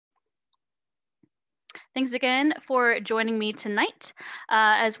Thanks again for joining me tonight.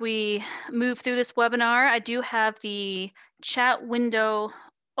 As we move through this webinar, I do have the chat window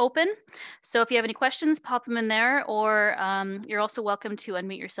open. So if you have any questions, pop them in there, or you're also welcome to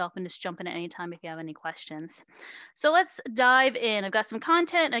unmute yourself and just jump in at any time if you have any questions. So let's dive in. I've got some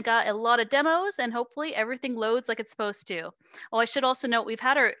content, I got a lot of demos, and hopefully everything loads like it's supposed to. Oh, I should also note we've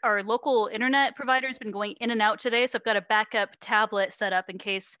had our local internet provider's been going in and out today, so I've got a backup tablet set up in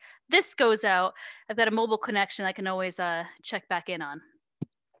case this goes out. I've got a mobile connection I can always check back in on.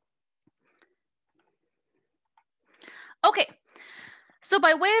 Okay, so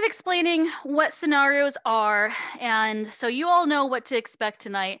by way of explaining what scenarios are, and so you all know what to expect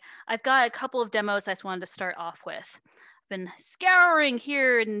tonight, I've got a couple of demos I just wanted to start off with. I've been scouring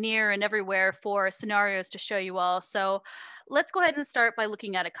here and near and everywhere for scenarios to show you all, so let's go ahead and start by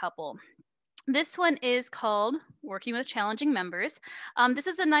looking at a couple. This one is called Working with Challenging Members. This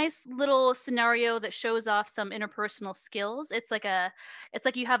is a nice little scenario that shows off some interpersonal skills. It's like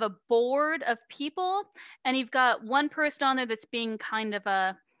you have a board of people, and you've got one person on there that's being kind of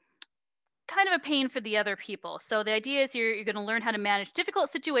a pain for the other people. So the idea is you're going to learn how to manage difficult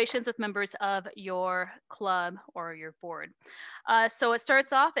situations with members of your club or your board. So it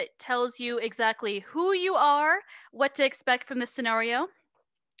starts off. It tells you exactly who you are, what to expect from this scenario.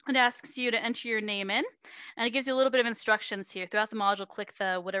 It asks you to enter your name in, and it gives you a little bit of instructions here. Throughout the module, click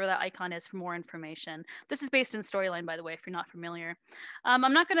the whatever that icon is for more information. This is based in Storyline, by the way, if you're not familiar. I'm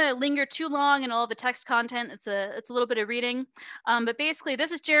not going to linger too long in all the text content. It's a little bit of reading. But basically,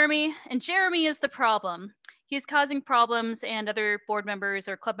 this is Jeremy, and Jeremy is the problem. He's causing problems, and other board members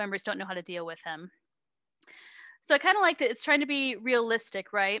or club members don't know how to deal with him. So I kind of like that it's trying to be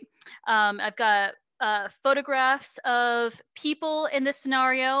realistic, right? I've got photographs of people in this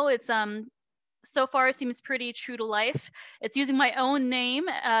scenario. It's so far it seems pretty true to life. It's using my own name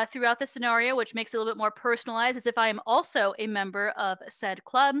throughout the scenario, which makes it a little bit more personalized, as if I am also a member of said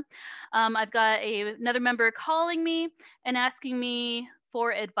club. I've got another member calling me and asking me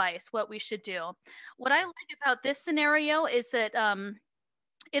for advice, what we should do. What I like about this scenario is that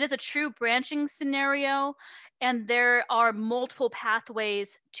it is a true branching scenario, and there are multiple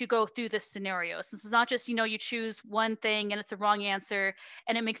pathways to go through this scenario. So this is not just, you choose one thing and it's a wrong answer,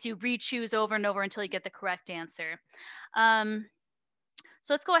 and it makes you re-choose over and over until you get the correct answer. So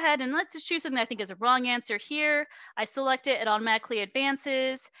let's go ahead and let's just choose something I think is a wrong answer here. I select it, it automatically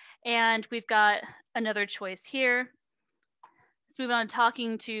advances, and we've got another choice here. Let's move on to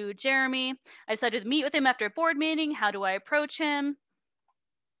talking to Jeremy. I decided to meet with him after a board meeting. How do I approach him?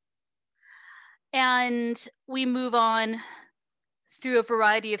 And we move on through a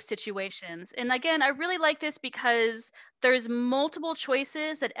variety of situations. And again, I really like this because there's multiple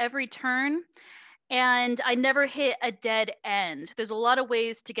choices at every turn, and I never hit a dead end. There's a lot of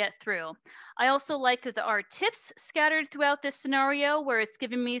ways to get through. I also like that there are tips scattered throughout this scenario where it's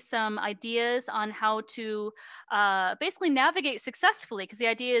giving me some ideas on how to basically navigate successfully, because the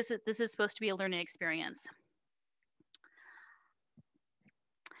idea is that this is supposed to be a learning experience.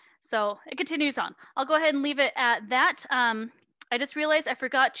 So it continues on. I'll go ahead and leave it at that. I just realized I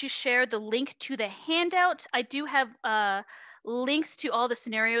forgot to share the link to the handout. I do have links to all the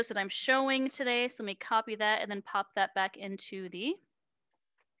scenarios that I'm showing today. So let me copy that and then pop that back into the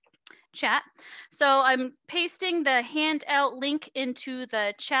chat. So I'm pasting the handout link into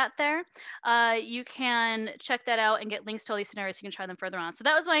the chat there. You can check that out and get links to all these scenarios. You can try them further on. So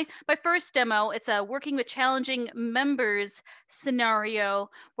that was my first demo. It's a working with challenging members scenario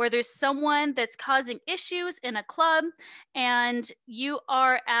where there's someone that's causing issues in a club, and you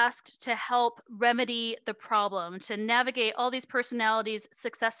are asked to help remedy the problem, to navigate all these personalities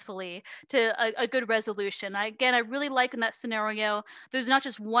successfully to a good resolution. Again, I really like in that scenario, there's not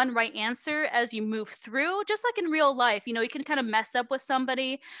just one right answer as you move through. Just like in real life, you can kind of mess up with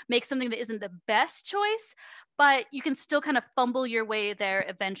somebody, make something that isn't the best choice, but you can still kind of fumble your way there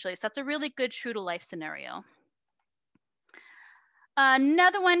eventually. So that's a really good true to life scenario.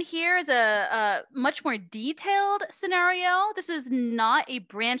 Another one here is a much more detailed scenario. This is not a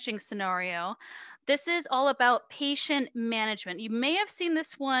branching scenario. This is all about patient management. You may have seen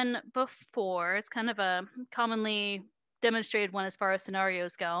this one before. It's kind of a commonly demonstrated one as far as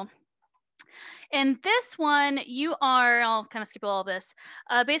scenarios go. In this one, I'll kind of skip all of this.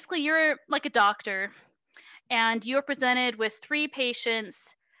 Basically, you're like a doctor, and you're presented with 3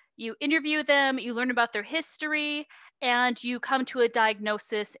 patients. You interview them, you learn about their history, and you come to a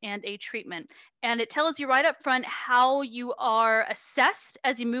diagnosis and a treatment. And it tells you right up front how you are assessed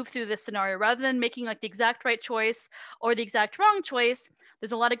as you move through this scenario. Rather than making like the exact right choice or the exact wrong choice,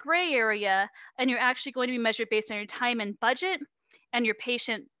 there's a lot of gray area, and you're actually going to be measured based on your time and budget and your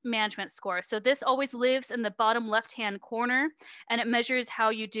patient management score. So this always lives in the bottom left-hand corner, and it measures how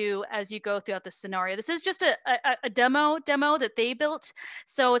you do as you go throughout the scenario. This is just a demo that they built.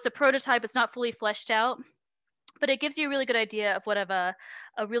 So it's a prototype. It's not fully fleshed out, but it gives you a really good idea of what a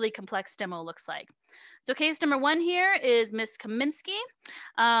really complex demo looks like. So case number 1 here is Miss Kaminsky.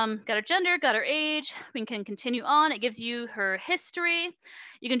 Got her gender, got her age. We can continue on. It gives you her history.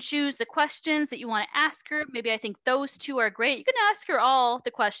 You can choose the questions that you want to ask her. Maybe I think those 2 are great. You can ask her all the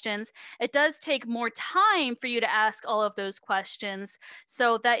questions. It does take more time for you to ask all of those questions.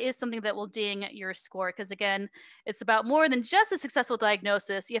 So that is something that will ding your score, because again, it's about more than just a successful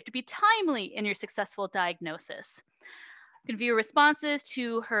diagnosis. You have to be timely in your successful diagnosis. You can view responses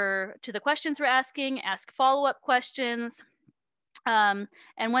to the questions we're asking, ask follow-up questions. And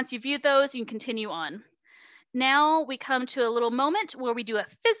once you view those, you can continue on. Now we come to a little moment where we do a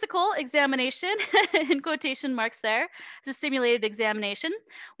physical examination, in quotation marks there. It's a simulated examination.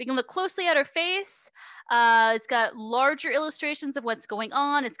 We can look closely at her face. It's got larger illustrations of what's going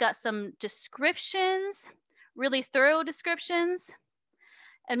on. It's got some descriptions, really thorough descriptions.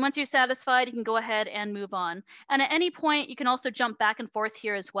 And once you're satisfied, you can go ahead and move on. And at any point, you can also jump back and forth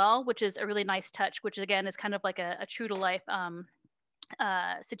here as well, which is a really nice touch, which again is kind of like a true to life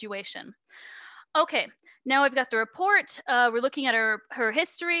situation. Okay, now we've got the report. We're looking at her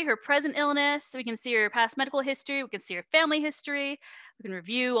history, her present illness. We can see her past medical history. We can see her family history. We can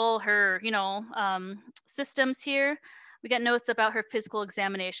review all her, systems here. We got notes about her physical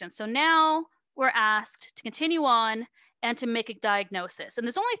examination. So now we're asked to continue on and to make a diagnosis. And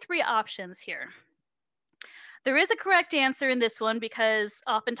there's only 3 options here. There is a correct answer in this one, because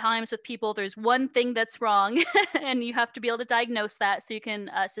oftentimes with people, there's one thing that's wrong and you have to be able to diagnose that so you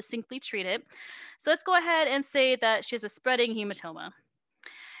can succinctly treat it. So let's go ahead and say that she has a spreading hematoma.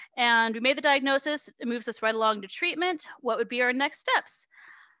 And we made the diagnosis. It moves us right along to treatment. What would be our next steps?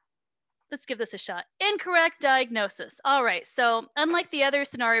 Let's give this a shot. Incorrect diagnosis. All right, so unlike the other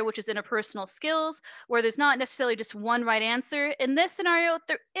scenario, which is interpersonal skills, where there's not necessarily just one right answer, in this scenario,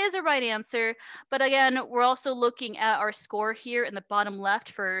 there is a right answer. But again, we're also looking at our score here in the bottom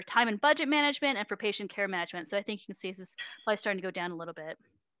left for time and budget management and for patient care management. So I think you can see this is probably starting to go down a little bit.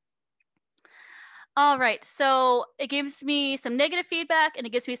 All right, so it gives me some negative feedback and it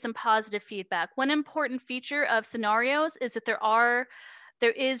gives me some positive feedback. One important feature of scenarios is that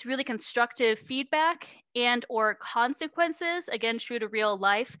there is really constructive feedback and or consequences, again, true to real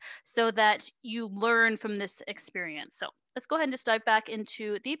life, so that you learn from this experience. So let's go ahead and just dive back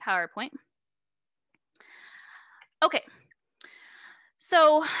into the PowerPoint. Okay.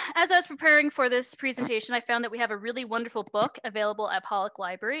 So as I was preparing for this presentation, I found that we have a really wonderful book available at Pollock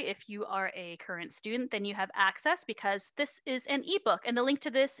Library. If you are a current student, then you have access, because this is an ebook, and the link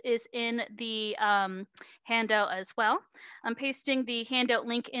to this is in the handout as well. I'm pasting the handout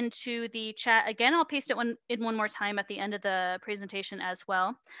link into the chat again. I'll paste it in one more time at the end of the presentation as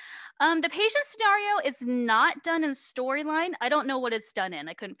well. The patient scenario is not done in Storyline. I don't know what it's done in.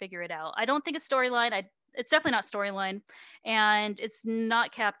 I couldn't figure it out. I don't think it's Storyline. It's definitely not Storyline, and it's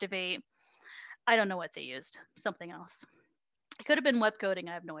not Captivate. I don't know what they used. Something else. It could have been web coding.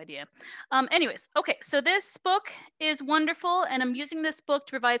 I have no idea. Anyways, okay, so this book is wonderful, and I'm using this book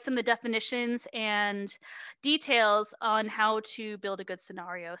to provide some of the definitions and details on how to build a good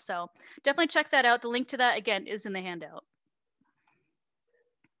scenario. So definitely check that out. The link to that, again, is in the handout.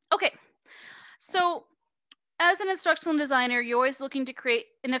 Okay, so as an instructional designer, you're always looking to create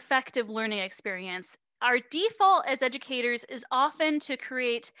an effective learning experience. Our default as educators is often to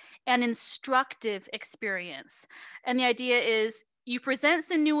create an instructive experience. And the idea is you present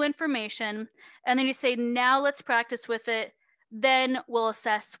some new information and then you say, now let's practice with it. Then we'll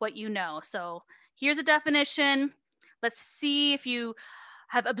assess what you know. So here's a definition. Let's see if you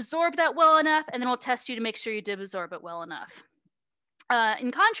have absorbed that well enough, and then we'll test you to make sure you did absorb it well enough.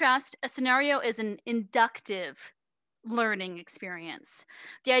 In contrast, a scenario is an inductive learning experience.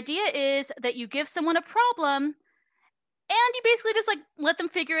 The idea is that you give someone a problem and you basically just let them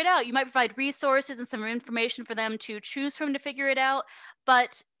figure it out. You might provide resources and some information for them to choose from to figure it out,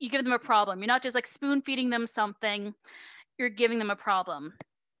 but you give them a problem. You're not just spoon feeding them something, you're giving them a problem.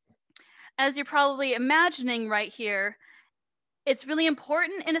 As you're probably imagining right here, it's really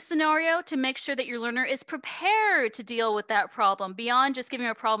important in a scenario to make sure that your learner is prepared to deal with that problem. Beyond just giving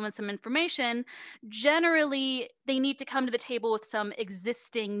a problem and some information, generally they need to come to the table with some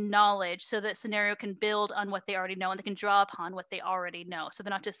existing knowledge so that scenario can build on what they already know and they can draw upon what they already know. So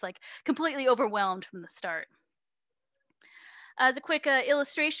they're not just completely overwhelmed from the start. As a quick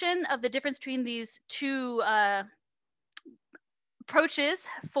illustration of the difference between these two approaches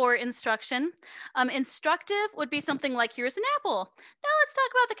for instruction. Instructive would be something like, here's an apple. Now let's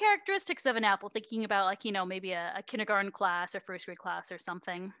talk about the characteristics of an apple, thinking about like, maybe a kindergarten class or first grade class or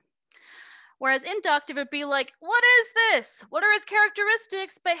something. Whereas inductive would be like, what is this? What are its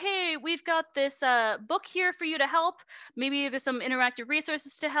characteristics? But hey, we've got this book here for you to help. Maybe there's some interactive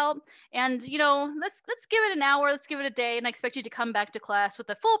resources to help. And let's give it an hour, let's give it a day, and I expect you to come back to class with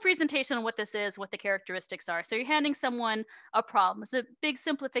a full presentation on what this is, what the characteristics are. So you're handing someone a problem. It's a big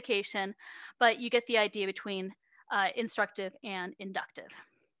simplification, but you get the idea between instructive and inductive.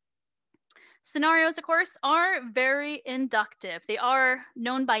 Scenarios, of course, are very inductive. They are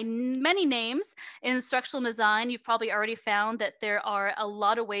known by many names. In instructional design, you've probably already found that there are a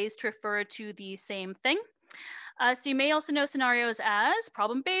lot of ways to refer to the same thing. So you may also know scenarios as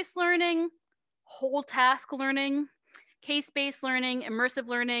problem-based learning, whole task learning, case-based learning, immersive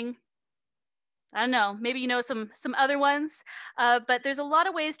learning. I don't know, maybe you know some other ones, but there's a lot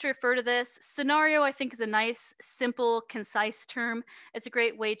of ways to refer to this. Scenario, I think, is a nice, simple, concise term. It's a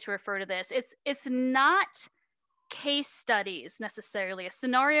great way to refer to this. It's not case studies necessarily. A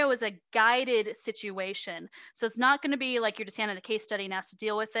scenario is a guided situation. So it's not going to be like you're just handed a case study and asked to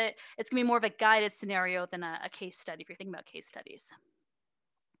deal with it. It's going to be more of a guided scenario than a case study if you're thinking about case studies.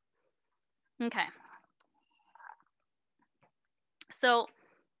 Okay. So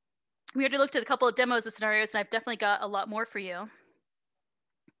we already looked at a couple of demos of scenarios, and I've definitely got a lot more for you.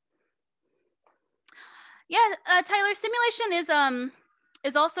 Yeah, Tyler, simulation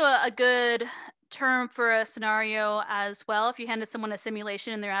is also a good term for a scenario as well. If you handed someone a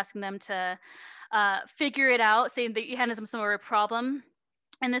simulation and they're asking them to figure it out, saying that you handed them some sort of problem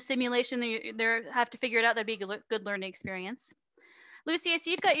in the simulation, they have to figure it out. That'd be a good learning experience. Lucy, I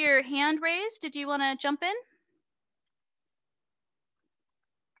see you've got your hand raised. Did you want to jump in?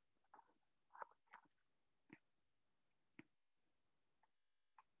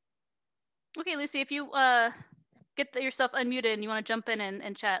 Okay, Lucy, if you get yourself unmuted and you want to jump in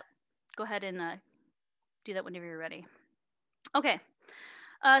and chat, go ahead and do that whenever you're ready. Okay.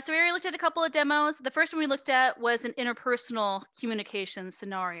 So we already looked at a couple of demos. The first one we looked at was an interpersonal communication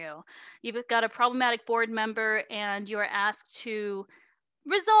scenario. You've got a problematic board member and you are asked to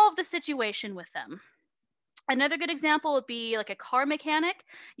resolve the situation with them. Another good example would be like a car mechanic.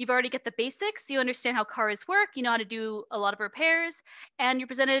 You've already got the basics. You understand how cars work. You know how to do a lot of repairs. And you're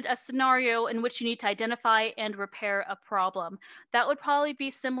presented a scenario in which you need to identify and repair a problem. That would probably be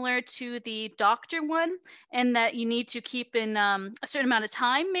similar to the doctor one, in that you need to keep in a certain amount of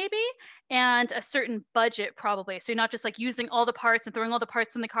time, maybe, and a certain budget, probably. So you're not just like using all the parts and throwing all the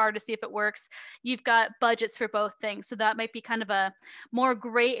parts in the car to see if it works. You've got budgets for both things. So that might be kind of a more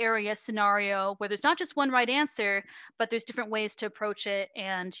gray area scenario where there's not just one right answer, but there's different ways to approach it,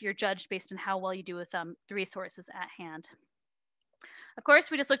 and you're judged based on how well you do with the resources at hand. Of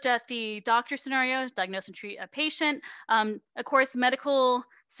course, we just looked at the doctor scenario, diagnose and treat a patient. Of course, medical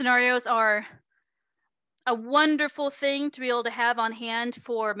scenarios are a wonderful thing to be able to have on hand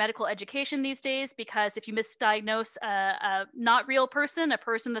for medical education these days, because if you misdiagnose a not real person, a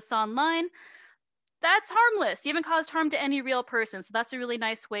person that's online, that's harmless. You haven't caused harm to any real person. So that's a really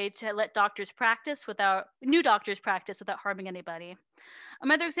nice way to let new doctors practice without harming anybody.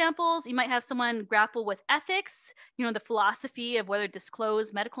 Other examples, you might have someone grapple with ethics, the philosophy of whether to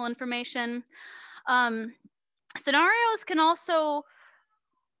disclose medical information. Scenarios can also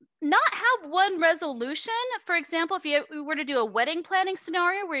not have one resolution. For example, if you were to do a wedding planning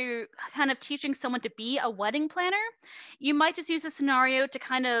scenario where you're kind of teaching someone to be a wedding planner, you might just use a scenario to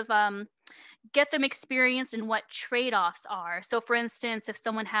kind of get them experienced in what trade-offs are. So for instance, if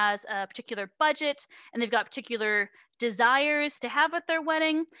someone has a particular budget and they've got particular desires to have at their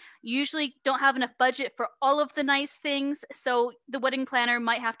wedding, you usually don't have enough budget for all of the nice things. So the wedding planner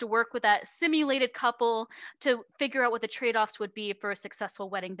might have to work with that simulated couple to figure out what the trade-offs would be for a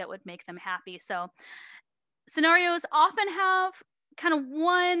successful wedding that would make them happy. So scenarios often have kind of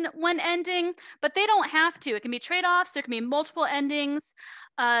one ending, but they don't have to. It can be trade-offs. There can be multiple endings.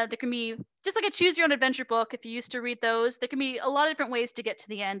 There can be just like a choose your own adventure book. If you used to read those, there can be a lot of different ways to get to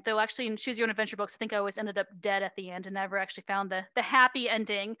the end, though actually in choose your own adventure books, I think I always ended up dead at the end and never actually found the happy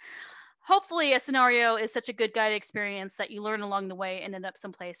ending. Hopefully a scenario is such a good guided experience that you learn along the way and end up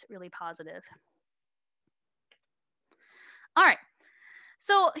someplace really positive. All right,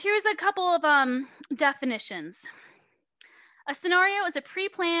 so here's a couple of definitions. A scenario is a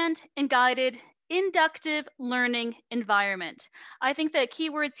pre-planned and guided inductive learning environment. I think the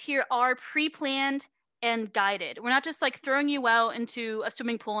keywords here are pre-planned and guided. We're not just like throwing you out into a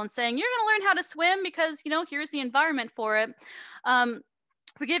swimming pool and saying, you're going to learn how to swim because, here's the environment for it.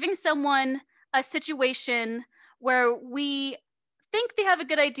 We're giving someone a situation where we think they have a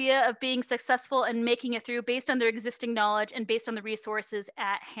good idea of being successful and making it through based on their existing knowledge and based on the resources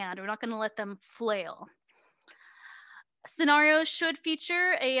at hand. We're not going to let them flail. Scenarios should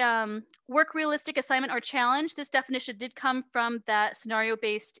feature a work realistic assignment or challenge. This definition did come from that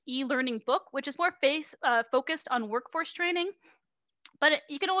scenario-based e-learning book, which is more focused on workforce training. But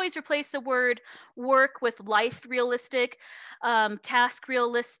you can always replace the word work with life realistic, task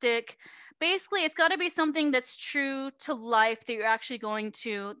realistic. Basically, it's got to be something that's true to life that you're actually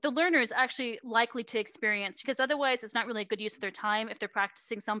the learner is actually likely to experience, because otherwise it's not really a good use of their time if they're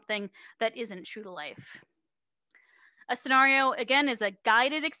practicing something that isn't true to life. A scenario, again, is a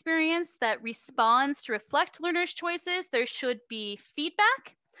guided experience that responds to reflect learners' choices. There should be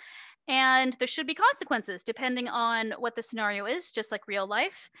feedback and there should be consequences depending on what the scenario is, just like real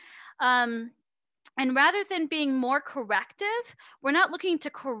life. And rather than being more corrective, we're not looking to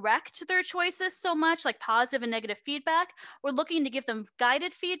correct their choices so much, like positive and negative feedback. We're looking to give them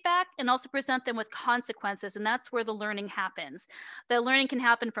guided feedback and also present them with consequences. And that's where the learning happens. The learning can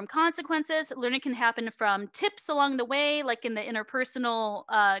happen from consequences. Learning can happen from tips along the way, like in the interpersonal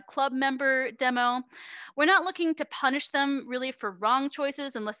club member demo. We're not looking to punish them really for wrong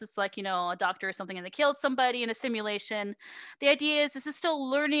choices, unless it's like, a doctor or something and they killed somebody in a simulation. The idea is this is still a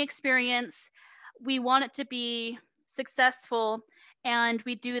learning experience. We want it to be successful, and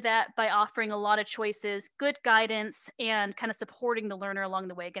we do that by offering a lot of choices, good guidance, and kind of supporting the learner along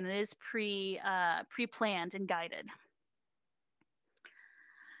the way. Again, it is pre-planned and guided.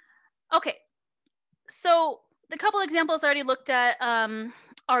 Okay, so the couple examples I already looked at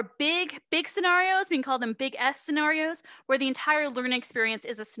are big scenarios. We can call them big S scenarios, where the entire learning experience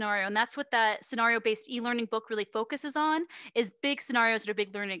is a scenario. And that's what that scenario-based e-learning book really focuses on, is big scenarios that are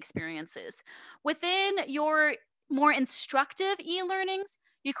big learning experiences. Within your more instructive e-learnings,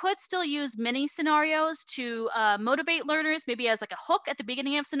 you could still use mini scenarios to motivate learners, maybe as like a hook at the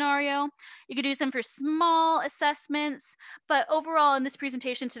beginning of scenario. You could use them for small assessments, but overall in this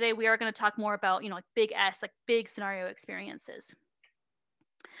presentation today, we are going to talk more about, like big S, like big scenario experiences.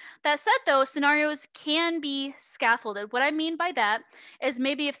 That said, though, scenarios can be scaffolded. What I mean by that is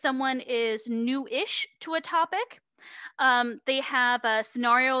maybe if someone is new-ish to a topic, they have a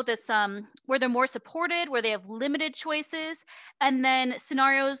scenario that's where they're more supported, where they have limited choices, and then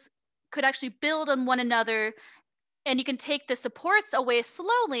scenarios could actually build on one another, and you can take the supports away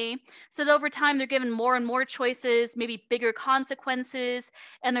slowly so that over time they're given more and more choices, maybe bigger consequences,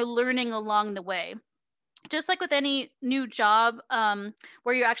 and they're learning along the way. Just like with any new job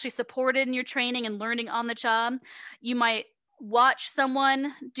where you're actually supported in your training and learning on the job, you might watch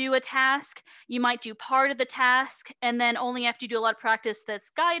someone do a task, you might do part of the task, and then only after you do a lot of practice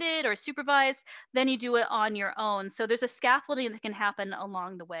that's guided or supervised, then you do it on your own. So there's a scaffolding that can happen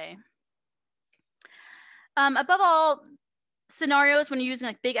along the way. Above all, scenarios, when you're using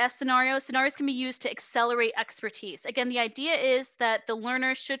like big S scenarios can be used to accelerate expertise. Again, the idea is that the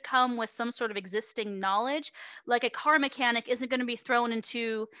learner should come with some sort of existing knowledge. Like a car mechanic isn't going to be thrown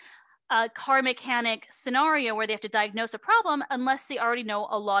into a car mechanic scenario where they have to diagnose a problem unless they already know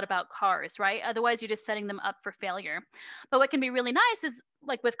a lot about cars, right? Otherwise, you're just setting them up for failure. But what can be really nice is,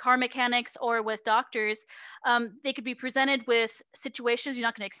 like with car mechanics or with doctors, they could be presented with situations you're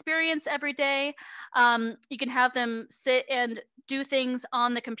not going to experience every day. You can have them sit and do things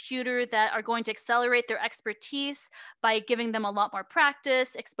on the computer that are going to accelerate their expertise by giving them a lot more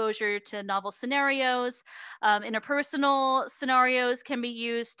practice, exposure to novel scenarios. Interpersonal scenarios can be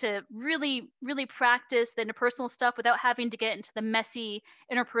used to really, really practice the interpersonal stuff without having to get into the messy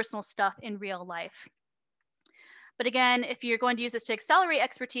interpersonal stuff in real life. But again, if you're going to use this to accelerate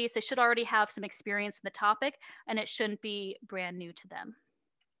expertise, they should already have some experience in the topic, and it shouldn't be brand new to them.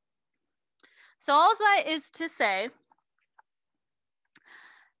 So all that is to say,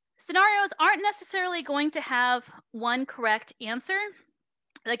 scenarios aren't necessarily going to have one correct answer.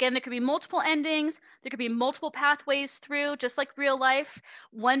 Again, there could be multiple endings. There could be multiple pathways through, just like real life.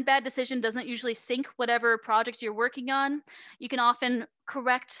 One bad decision doesn't usually sink whatever project you're working on. You can often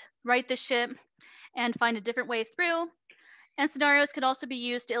right the ship, and find a different way through. And scenarios could also be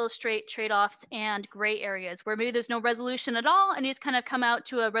used to illustrate trade-offs and gray areas where maybe there's no resolution at all, and you just kind of come out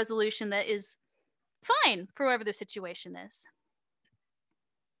to a resolution that is fine for whatever the situation is.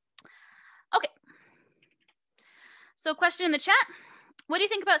 Okay. So question in the chat. What do you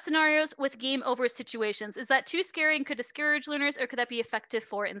think about scenarios with game over situations? Is that too scary and could discourage learners, or could that be effective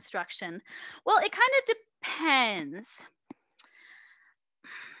for instruction? Well, it kind of depends.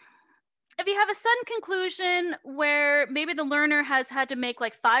 If you have a sudden conclusion where maybe the learner has had to make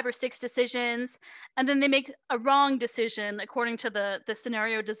like 5 or 6 decisions, and then they make a wrong decision according to the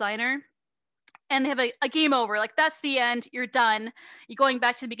scenario designer, and they have a game over. Like, that's the end. You're done. You're going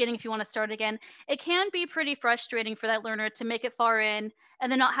back to the beginning if you want to start again. It can be pretty frustrating for that learner to make it far in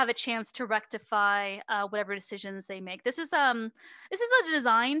and then not have a chance to rectify whatever decisions they make. This is a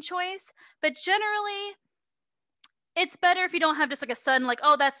design choice, but generally, it's better if you don't have just like a sudden like,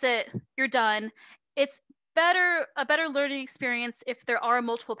 oh, that's it, you're done. It's a better learning experience if there are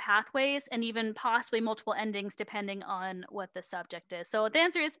multiple pathways and even possibly multiple endings depending on what the subject is. So the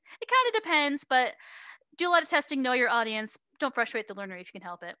answer is it kind of depends, but do a lot of testing, know your audience, don't frustrate the learner if you can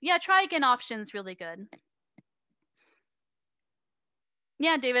help it. Yeah, try again options, really good.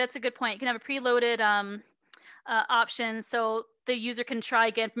 Yeah, David, that's a good point. You can have a preloaded option so the user can try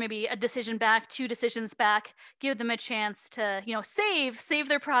again for maybe a decision back, 2 decisions back, give them a chance to, save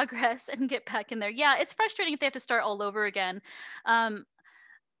their progress and get back in there. Yeah, it's frustrating if they have to start all over again.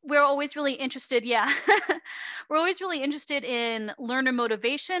 We're always really interested, yeah. We're always really interested in learner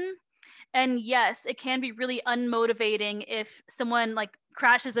motivation. And yes, it can be really unmotivating if someone like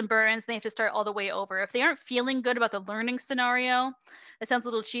crashes and burns and they have to start all the way over. If they aren't feeling good about the learning scenario, it sounds a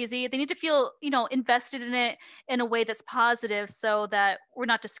little cheesy. They need to feel, invested in it in a way that's positive so that we're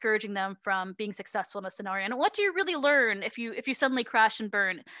not discouraging them from being successful in a scenario. And what do you really learn if you suddenly crash and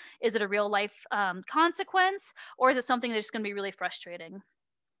burn? Is it a real life consequence, or is it something that's going to be really frustrating?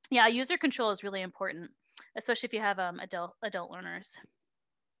 Yeah, user control is really important, especially if you have adult learners.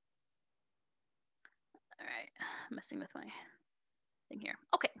 All right, I'm messing with my thing here.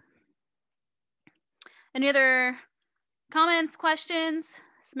 Okay. Any other comments, questions?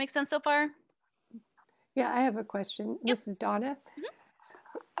 Does it make sense so far? Yeah, I have a question. Yep. This is Donna.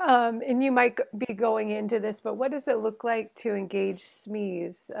 And you might be going into this, but what does it look like to engage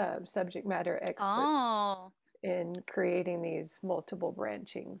SMEs, subject matter experts, Oh, in creating these multiple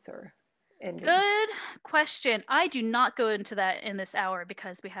branchings or endings? good question. I do not go into that in this hour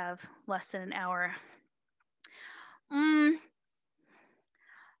because we have less than an hour.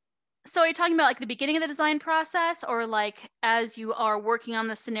 So are you talking about like the beginning of the design process, or like as you are working on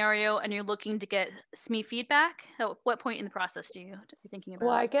the scenario and you're looking to get SME feedback? At what point in the process are you thinking Well,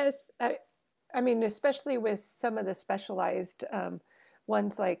 about? I guess, I mean, especially with some of the specialized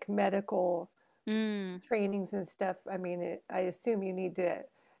ones like medical Mm. trainings and stuff, I mean, I assume you need to,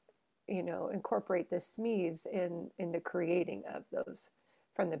 incorporate the SMEs in the creating of those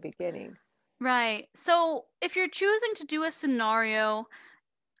from the beginning. Right. So if you're choosing to do a scenario,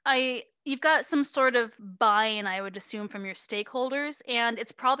 you've got some sort of buy-in, I would assume, from your stakeholders, and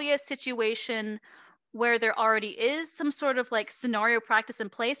it's probably a situation where there already is some sort of like scenario practice in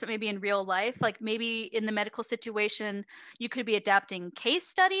place, but maybe in real life, like maybe in the medical situation, you could be adapting case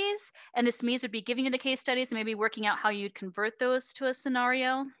studies, and this SMEs would be giving you the case studies and maybe working out how you'd convert those to a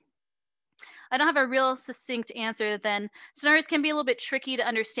scenario. I don't have a real succinct answer. Then scenarios can be a little bit tricky to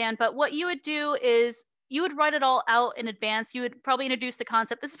understand, but what you would do is you would write it all out in advance. You would probably introduce the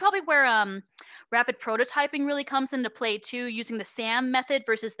concept. This is probably where rapid prototyping really comes into play too, using the SAM method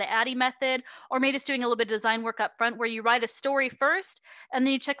versus the ADDIE method, or maybe just doing a little bit of design work up front where you write a story first and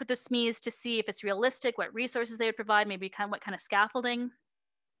then you check with the SMEs to see if it's realistic, what resources they would provide, maybe what kind of scaffolding.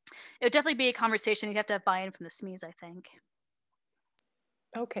 It would definitely be a conversation. You'd have to have buy-in from the SMEs, I think.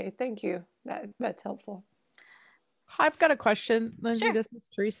 Okay, thank you. That's helpful. I've got a question, Lindsay. Sure. This is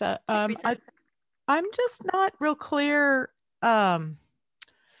Teresa. Hi, Teresa. I'm just not real clear, I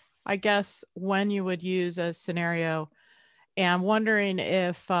guess, when you would use a scenario, and wondering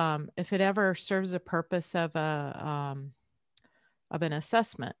if it ever serves a purpose of an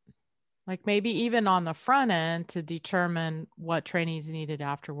assessment, like maybe even on the front end to determine what training is needed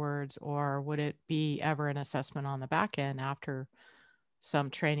afterwards, or would it be ever an assessment on the back end after some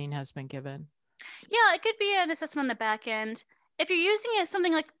training has been given? Yeah, it could be an assessment on the back end. If you're using it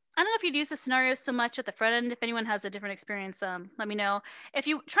something like, I don't know if you'd use the scenario so much at the front end. If anyone has a different experience, let me know. If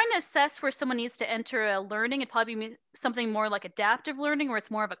you're trying to assess where someone needs to enter a learning, it'd probably be something more like adaptive learning, where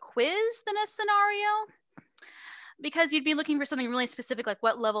it's more of a quiz than a scenario, because you'd be looking for something really specific, like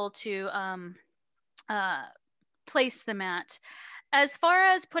what level to uh, place them at. As far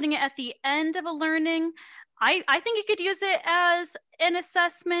as putting it at the end of a learning, I think you could use it as an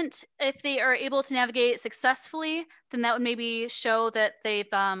assessment. If they are able to navigate it successfully, then that would maybe show that they've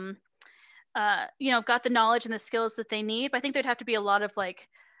got the knowledge and the skills that they need. But I think there'd have to be a lot of like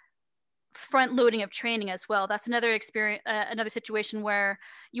front loading of training as well. That's another experience, another situation where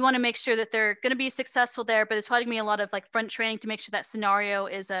you want to make sure that they're going to be successful there, but there's probably going to be a lot of like front training to make sure that scenario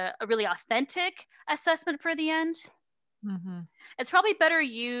is a really authentic assessment for the end. Mm-hmm. It's probably better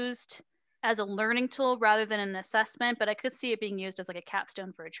used as a learning tool rather than an assessment, but I could see it being used as like a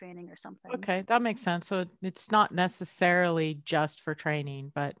capstone for a training or something. Okay, that makes sense. So it's not necessarily just for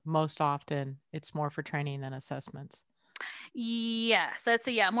training, but most often it's more for training than assessments. Yes, that's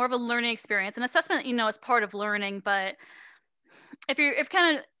more of a learning experience. An assessment, is part of learning, but if it's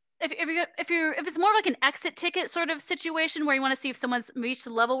more like an exit ticket sort of situation where you want to see if someone's reached the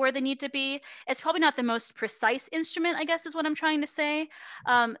level where they need to be, it's probably not the most precise instrument, I guess is what I'm trying to say.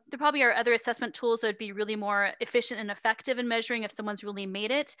 There probably are other assessment tools that would be really more efficient and effective in measuring if someone's really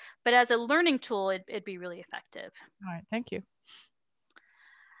made it. But as a learning tool, it'd be really effective. All right, thank you.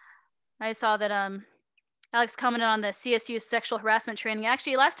 I saw that Alex commented on the CSU sexual harassment training.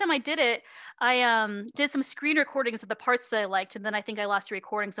 Actually, last time I did it, I did some screen recordings of the parts that I liked, and then I think I lost the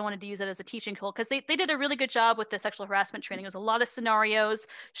recordings. I wanted to use it as a teaching tool because they did a really good job with the sexual harassment training. It was a lot of scenarios,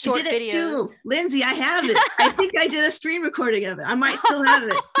 short videos. I did it too. Lindsay, I have it. I think I did a screen recording of it. I might still have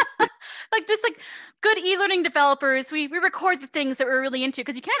it. Just like good e-learning developers, we record the things that we're really into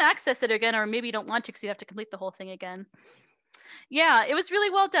because you can't access it again, or maybe you don't want to because you have to complete the whole thing again. Yeah, it was really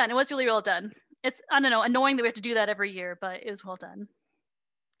well done. It was really well done. It's, I don't know, annoying that we have to do that every year, but it was well done.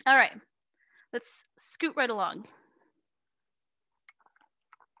 All right, let's scoot right along.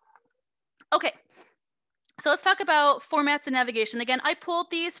 Okay, so let's talk about formats and navigation. Again, I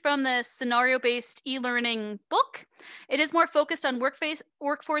pulled these from the scenario-based e-learning book. It is more focused on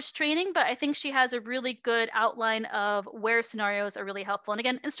workforce training, but I think she has a really good outline of where scenarios are really helpful. And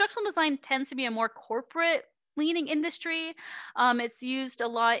again, instructional design tends to be a more corporate leaning industry. It's used a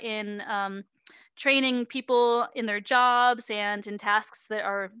lot in training people in their jobs and in tasks that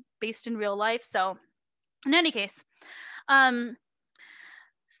are based in real life. So in any case, so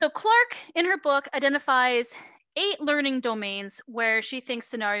Clark in her book identifies 8 learning domains where she thinks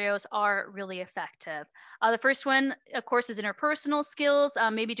scenarios are really effective. The first one, of course, is interpersonal skills,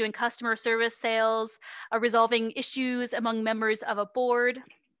 maybe doing customer service sales, resolving issues among members of a board.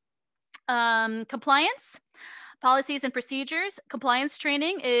 Compliance, policies and procedures. Compliance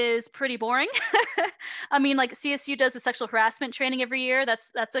training is pretty boring. I mean, like CSU does a sexual harassment training every year.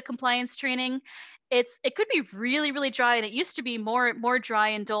 That's a compliance training. It could be really, really dry, and it used to be more dry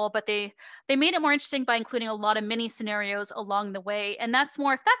and dull, but they made it more interesting by including a lot of mini scenarios along the way. And that's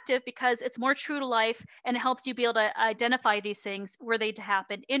more effective because it's more true to life and it helps you be able to identify these things where they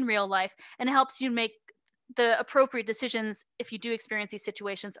happen in real life, and it helps you make the appropriate decisions if you do experience these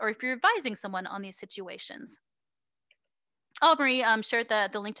situations or if you're advising someone on these situations. Oh, Marie shared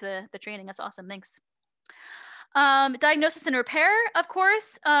the link to the training. That's awesome. Thanks. Diagnosis and repair, of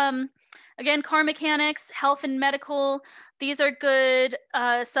course. Again, car mechanics, health and medical. These are good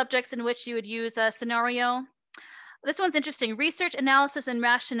subjects in which you would use a scenario. This one's interesting. Research, analysis, and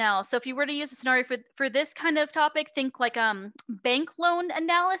rationale. So if you were to use a scenario for this kind of topic, think like bank loan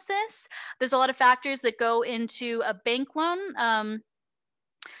analysis. There's a lot of factors that go into a bank loan.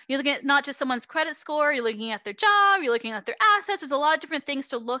 You're looking at not just someone's credit score, you're looking at their job, you're looking at their assets. There's a lot of different things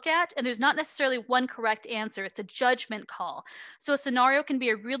to look at, and there's not necessarily one correct answer. It's a judgment call. So a scenario can be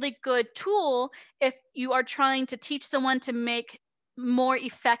a really good tool if you are trying to teach someone to make more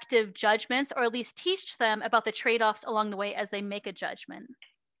effective judgments, or at least teach them about the trade-offs along the way as they make a judgment.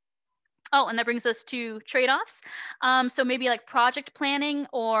 Oh, and that brings us to trade-offs. So maybe like project planning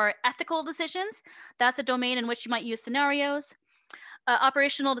or ethical decisions. That's a domain in which you might use scenarios.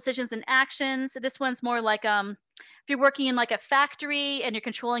 Operational decisions and actions. This one's more like if you're working in like a factory and you're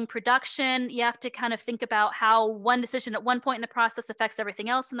controlling production, you have to kind of think about how one decision at one point in the process affects everything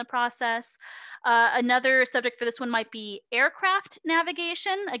else in the process. Another subject for this one might be aircraft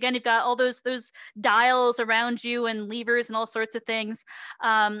navigation. Again, you've got all those dials around you and levers and all sorts of things.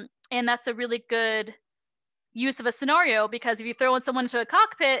 And that's a really good use of a scenario, because if you throw someone into a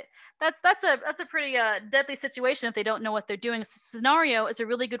cockpit, that's a pretty deadly situation if they don't know what they're doing. So scenario is a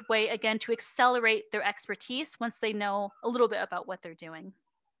really good way, again, to accelerate their expertise once they know a little bit about what they're doing.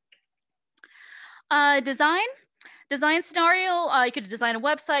 Design scenario, you could design a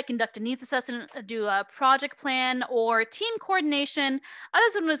website, conduct a needs assessment, do a project plan, or team coordination.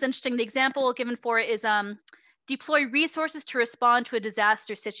 This one was interesting. The example given for it is deploy resources to respond to a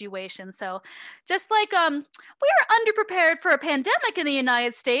disaster situation. So just like we were underprepared for a pandemic in the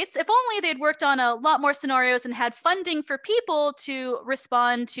United States, if only they'd worked on a lot more scenarios and had funding for people to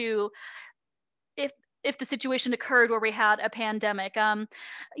respond to if the situation occurred where we had a pandemic.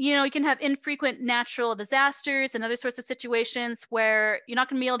 You can have infrequent natural disasters and other sorts of situations where you're not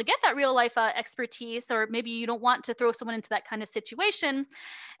going to be able to get that real life expertise, or maybe you don't want to throw someone into that kind of situation.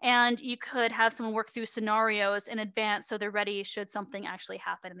 And you could have someone work through scenarios in advance so they're ready should something actually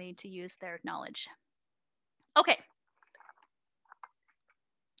happen and they need to use their knowledge. Okay.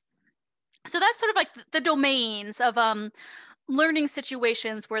 So that's sort of like the domains of learning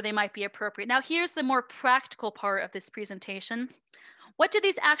situations where they might be appropriate. Now, here's the more practical part of this presentation. What do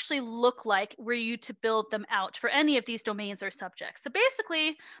these actually look like were you to build them out for any of these domains or subjects? So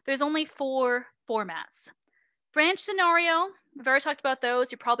basically, there's only 4 formats. Branch scenario, we've already talked about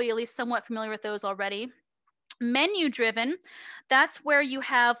those. You're probably at least somewhat familiar with those already. Menu driven, that's where you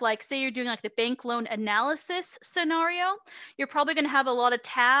have, like, say you're doing like the bank loan analysis scenario, you're probably going to have a lot of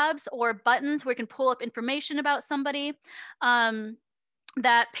tabs or buttons where you can pull up information about somebody.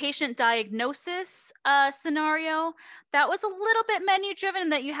 That patient diagnosis scenario, that was a little bit menu driven,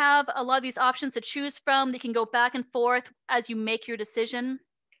 that you have a lot of these options to choose from. They can go back and forth as you make your decision.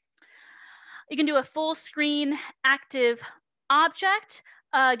 You can do a full screen active object.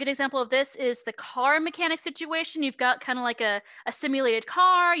 A good example of this is the car mechanic situation. You've got kind of like a simulated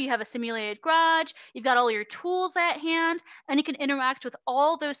car, you have a simulated garage, you've got all your tools at hand, and you can interact with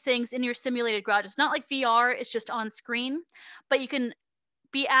all those things in your simulated garage. It's not like VR, it's just on screen, but you can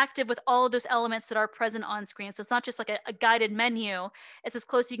be active with all of those elements that are present on screen. So it's not just like a guided menu, it's as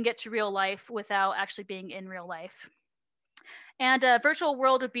close as you can get to real life without actually being in real life. And virtual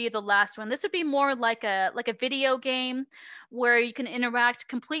world would be the last one. This would be more like a video game where you can interact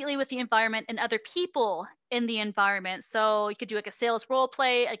completely with the environment and other people in the environment. So you could do like a sales role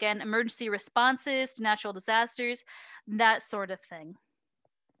play, again, emergency responses to natural disasters, that sort of thing.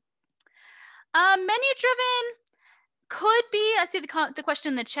 Menu driven could be, I see the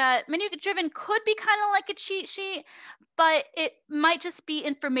question in the chat, menu driven could be kind of like a cheat sheet, but it might just be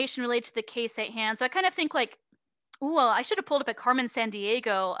information related to the case at hand. So I kind of think like, ooh, well, I should have pulled up a Carmen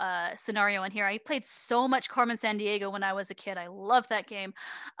Sandiego scenario in here. I played so much Carmen Sandiego when I was a kid. I loved that game,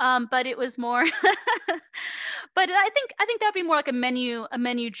 but it was more. But I think that'd be more like a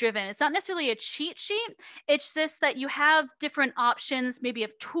menu driven. It's not necessarily a cheat sheet. It's just that you have different options, maybe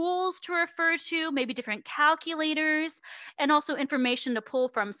of tools to refer to, maybe different calculators, and also information to pull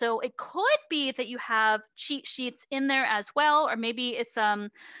from. So it could be that you have cheat sheets in there as well, or maybe it's a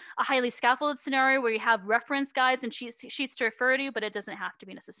highly scaffolded scenario where you have reference guides and cheat sheets to refer to, but it doesn't have to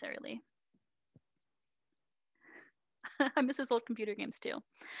be necessarily. I miss those old computer games too.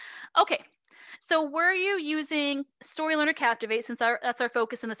 Okay, so were you using StoryLearn Captivate? Since that's our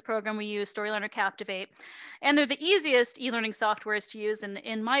focus in this program, we use StoryLearn Captivate, and they're the easiest e-learning softwares to use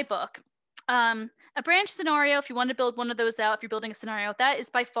in my book. A branch scenario, if you want to build one of those out, if you're building a scenario, that is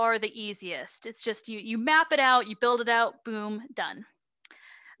by far the easiest. It's just you map it out, you build it out, boom, done.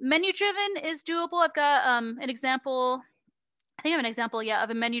 Menu driven is doable. I've got an example. I think I have an example, yeah,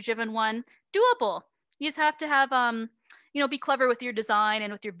 of a menu driven one. Doable. You just have to have be clever with your design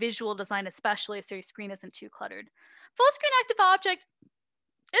and with your visual design, especially, so your screen isn't too cluttered. Full screen active object,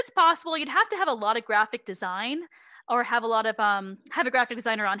 it's possible. You'd have to have a lot of graphic design, or have a lot of have a graphic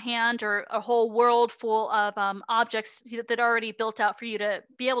designer on hand, or a whole world full of objects that are already built out for you to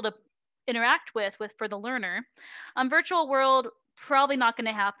be able to interact with for the learner. Virtual world, probably not going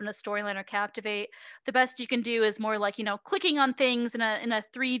to happen to StoryLearn or Captivate. The best you can do is more like, clicking on things in a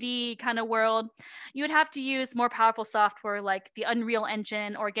 3D kind of world. You would have to use more powerful software like the Unreal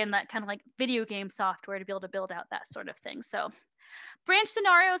Engine, or again, that kind of like video game software to be able to build out that sort of thing. So branch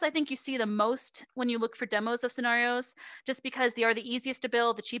scenarios, I think you see the most when you look for demos of scenarios, just because they are the easiest to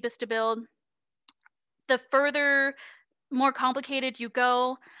build, the cheapest to build. The further, more complicated you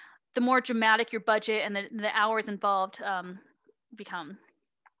go, the more dramatic your budget and the hours involved become.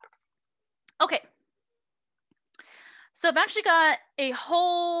 Okay, so I've actually got a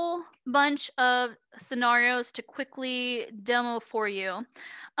whole bunch of scenarios to quickly demo for you.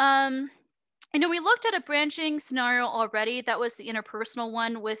 I know we looked at a branching scenario already. That was the interpersonal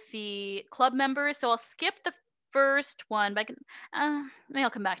one with the club members. So I'll skip the first one, but maybe I'll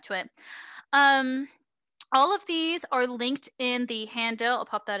come back to it. All of these are linked in the handout. I'll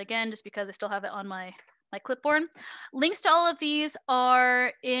pop that again just because I still have it on my clipboard. Links to all of these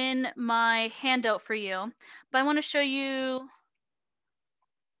are in my handout for you, but I want to show you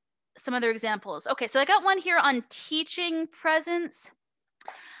some other examples. Okay, so I got one here on teaching presence.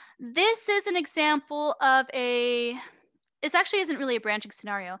 This is an example of this actually isn't really a branching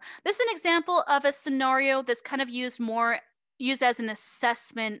scenario. This is an example of a scenario that's kind of used as an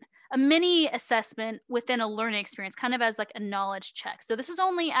assessment, a mini assessment within a learning experience, kind of as like a knowledge check. So this is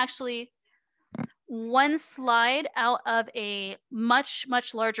only actually one slide out of a much,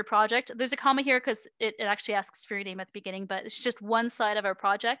 much larger project. There's a comma here because it actually asks for your name at the beginning, but it's just one slide of our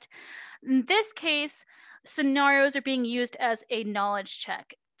project. In this case, scenarios are being used as a knowledge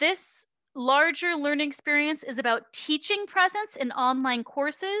check. This larger learning experience is about teaching presence in online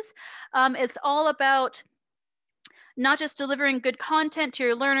courses. It's all about not just delivering good content to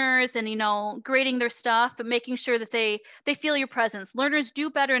your learners and, grading their stuff, but making sure that they feel your presence. Learners do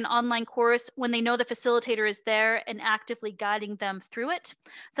better in an online course when they know the facilitator is there and actively guiding them through it.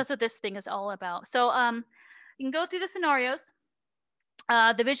 So that's what this thing is all about. So you can go through the scenarios.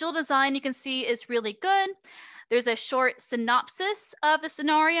 The visual design you can see is really good. There's a short synopsis of the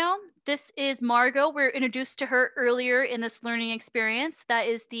scenario. This is Margot. We're introduced to her earlier in this learning experience. That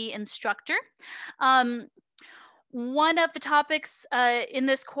is the instructor. One of the topics in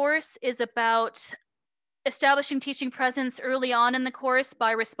this course is about establishing teaching presence early on in the course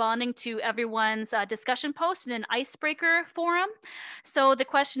by responding to everyone's discussion post in an icebreaker forum. So the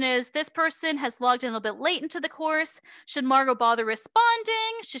question is, this person has logged in a little bit late into the course. Should Margot bother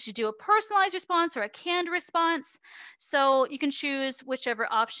responding? Should she do a personalized response or a canned response? So you can choose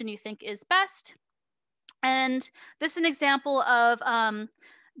whichever option you think is best. And this is an example of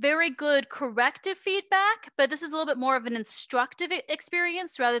very good corrective feedback, but this is a little bit more of an instructive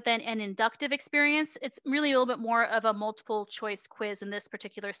experience rather than an inductive experience. It's really a little bit more of a multiple choice quiz in this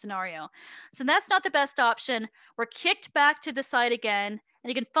particular scenario. So that's not the best option. We're kicked back to decide again, and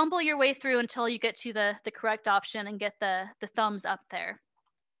you can fumble your way through until you get to the correct option and get the thumbs up there.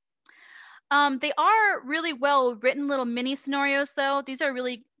 They are really well written little mini scenarios though. These are a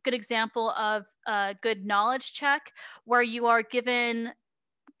really good example of a good knowledge check where you are given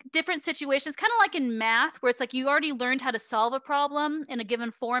different situations, kind of like in math, where it's like you already learned how to solve a problem in a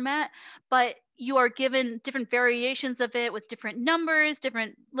given format, but you are given different variations of it with different numbers,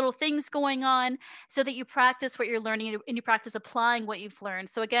 different little things going on, so that you practice what you're learning and you practice applying what you've learned.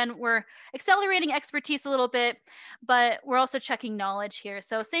 So again, we're accelerating expertise a little bit, but we're also checking knowledge here.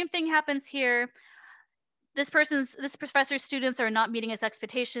 So same thing happens here. This professor's students are not meeting his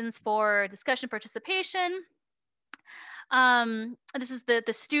expectations for discussion participation. This is the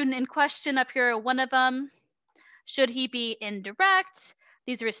student in question up here, one of them. Should he be indirect?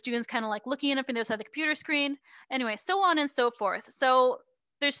 These are his students kind of like looking at him from the other side of the computer screen. Anyway, so on and so forth. So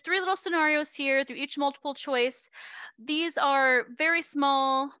there's 3 little scenarios here through each multiple choice. These are very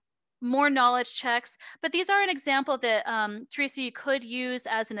small, more knowledge checks, but these are an example that Teresa, you could use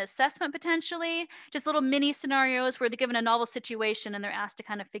as an assessment potentially, just little mini scenarios where they're given a novel situation and they're asked to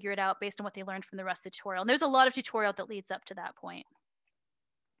kind of figure it out based on what they learned from the rest of the tutorial. And there's a lot of tutorial that leads up to that point.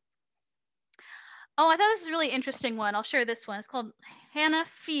 Oh, I thought this is a really interesting one. I'll share this one. It's called Hannah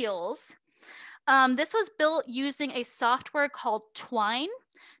Feels. This was built using a software called Twine.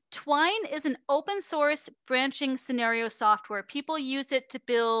 Twine is an open source branching scenario software. People use it to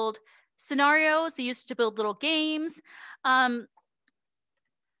build scenarios. They use it to build little games.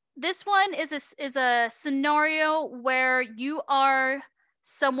 This one is a scenario where you are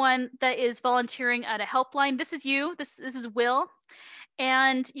someone that is volunteering at a helpline. This is you. This is Will.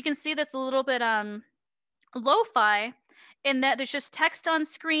 And you can see that's a little bit lo-fi in that there's just text on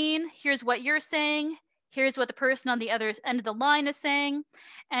screen. Here's what you're saying. Here's what the person on the other end of the line is saying.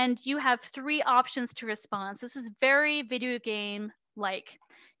 And you have 3 options to respond. So this is very video game-like.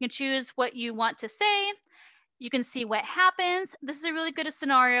 You can choose what you want to say. You can see what happens. This is a really good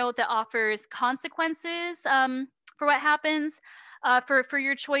scenario that offers consequences for what happens for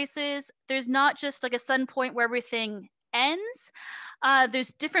your choices. There's not just like a sudden point where everything ends.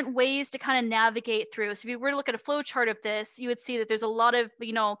 There's different ways to kind of navigate through. So if you were to look at a flow chart of this, you would see that there's a lot of,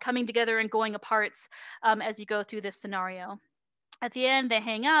 coming together and going apart as you go through this scenario. At the end, they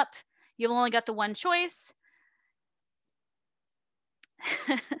hang up. You've only got the one choice.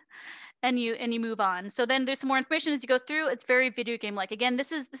 and you move on. So then there's some more information as you go through. It's very video game like. Again,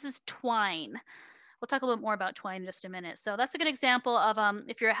 this is Twine. We'll talk a little bit more about Twine in just a minute. So that's a good example of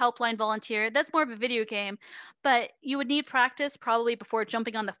if you're a helpline volunteer, that's more of a video game, but you would need practice probably before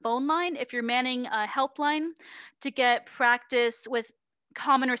jumping on the phone line if you're manning a helpline to get practice with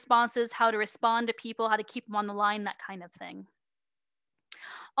common responses, how to respond to people, how to keep them on the line, that kind of thing.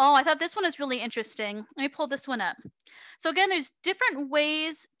 Oh, I thought this one is really interesting. Let me pull this one up. So again, there's different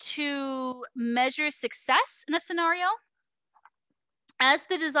ways to measure success in a scenario. As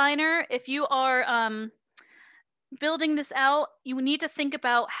the designer, if you are building this out, you need to think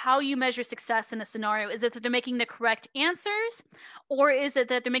about how you measure success in a scenario. Is it that they're making the correct answers? Or is it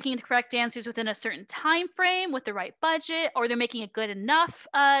that they're making the correct answers within a certain time frame with the right budget? Or they're making a good enough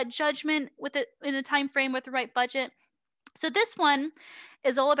judgment with it in a time frame with the right budget? So this one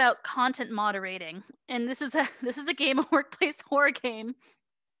is all about content moderating. And this is a game, a workplace horror game.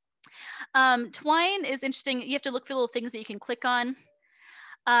 Twine is interesting. You have to look for little things that you can click on.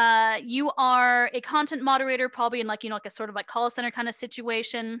 You are a content moderator, probably in like a sort of like call center kind of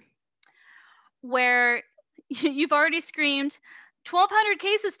situation where you've already screamed, 1,200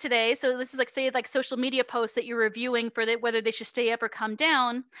 cases today. So this is like, say, like social media posts that you're reviewing for whether they should stay up or come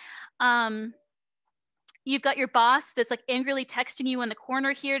down. You've got your boss that's like angrily texting you in the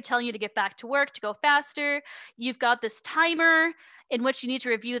corner here, telling you to get back to work, to go faster. You've got this timer in which you need to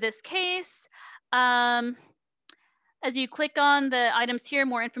review this case. As you click on the items here,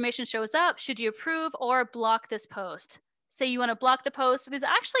 more information shows up. Should you approve or block this post? Say you want to block the post. There's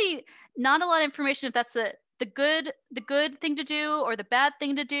actually not a lot of information if that's the good thing to do or the bad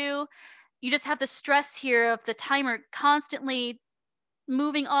thing to do. You just have the stress here of the timer constantly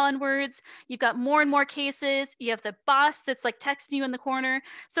moving onwards. You've got more and more cases. You have the boss that's like texting you in the corner.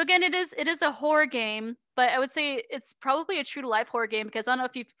 So again, it is a horror game, but I would say it's probably a true to life horror game, because I don't know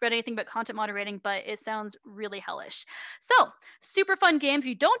if you've read anything about content moderating, but it sounds really hellish. So super fun game. If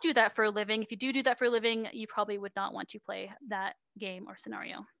you don't do that for a living, if you do that for a living, you probably would not want to play that game or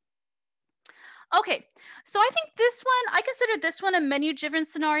scenario. Okay, so I think this one, I consider this one a menu-driven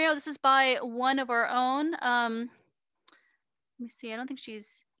scenario. This is by one of our own. Let me see, I don't think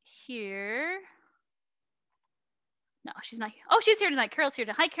she's here. No, she's not here. Oh, she's here tonight. Carol's here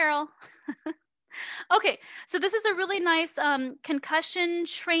tonight. Hi, Carol. Okay, so this is a really nice concussion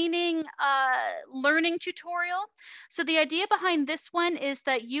training learning tutorial. So the idea behind this one is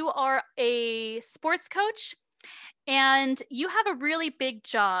that you are a sports coach and you have a really big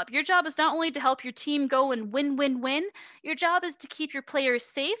job. Your job is not only to help your team go and win. Your job is to keep your players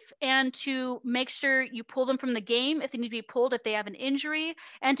safe and to make sure you pull them from the game if they need to be pulled, if they have an injury,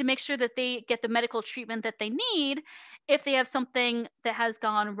 and to make sure that they get the medical treatment that they need if they have something that has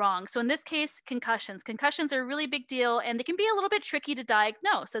gone wrong. So in this case, concussions. Concussions are a really big deal, and they can be a little bit tricky to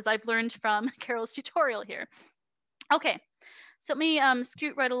diagnose, as I've learned from Carol's tutorial here. Okay, so let me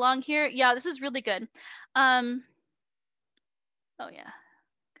scoot right along here. Yeah, this is really good. Oh yeah,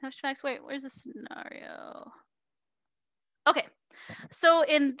 concussion facts. Wait, where's the scenario? Okay, so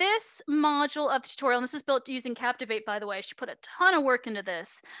in this module of the tutorial, and this is built using Captivate, by the way, she put a ton of work into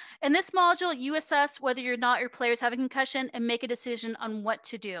this. In this module, you assess whether or not your players have a concussion and make a decision on what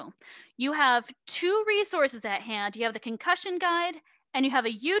to do. You have 2 resources at hand. You have the concussion guide and you have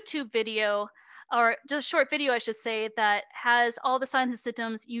a YouTube video, or just a short video, I should say, that has all the signs and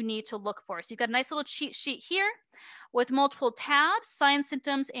symptoms you need to look for. So you've got a nice little cheat sheet here with multiple tabs, signs,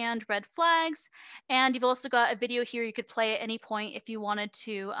 symptoms, and red flags. And you've also got a video here you could play at any point if you wanted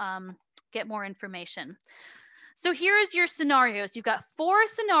to get more information. So here is your scenarios. You've got 4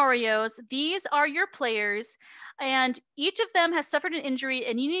 scenarios. These are your players, and each of them has suffered an injury,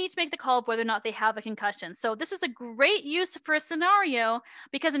 and you need to make the call of whether or not they have a concussion. So this is a great use for a scenario,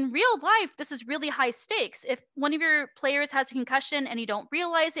 because in real life, this is really high stakes. If one of your players has a concussion and you don't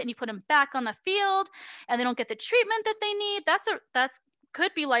realize it and you put them back on the field and they don't get the treatment that they need, that's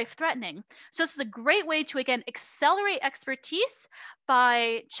could be life-threatening. So this is a great way to, again, accelerate expertise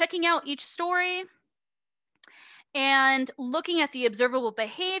by checking out each story and looking at the observable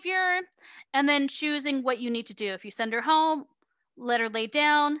behavior, and then choosing what you need to do. If you send her home, let her lay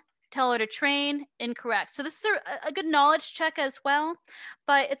down, tell her to train, incorrect. So this is a good knowledge check as well,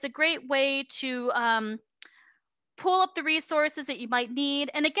 but it's a great way to pull up the resources that you might need.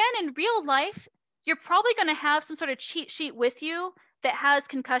 And again, in real life, you're probably going to have some sort of cheat sheet with you that has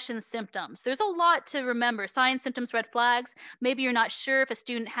concussion symptoms. There's a lot to remember: signs, symptoms, red flags. Maybe you're not sure if a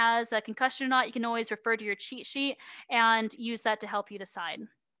student has a concussion or not. You can always refer to your cheat sheet and use that to help you decide.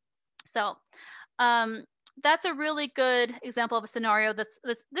 So that's a really good example of a scenario that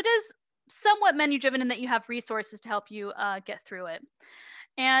is somewhat menu driven, in that you have resources to help you get through it.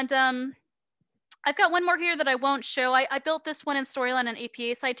 And I've got one more here that I won't show. I built this one in Storyline and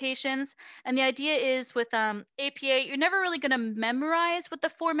APA citations. And the idea is with APA, you're never really going to memorize what the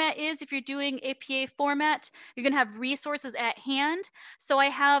format is. If you're doing APA format, you're going to have resources at hand. So I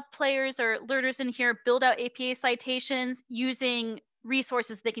have players or learners in here build out APA citations using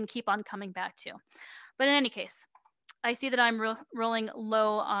resources they can keep on coming back to. But in any case, I see that I'm rolling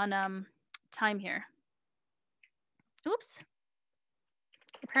low on time here. Oops.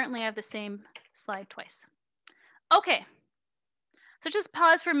 Apparently I have the same slide twice. Okay, so just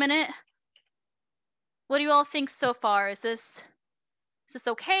pause for a minute. What do you all think so far? Is this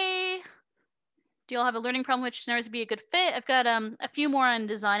okay? Do you all have a learning problem which scenarios would be a good fit? I've got a few more on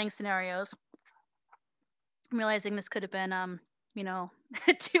designing scenarios. I'm realizing this could have been you know,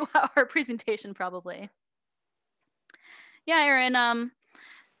 a 2-hour presentation probably. Yeah, Erin,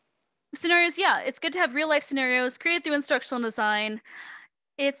 scenarios, yeah, it's good to have real life scenarios created through instructional design.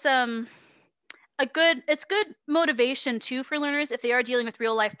 It's a it's good motivation too for learners if they are dealing with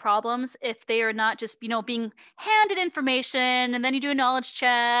real life problems, if they are not just, being handed information and then you do a knowledge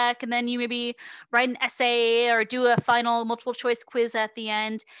check and then you maybe write an essay or do a final multiple choice quiz at the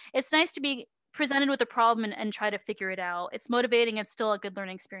end. It's nice to be presented with a problem and try to figure it out. It's motivating. It's still a good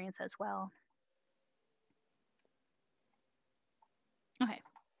learning experience as well. Okay.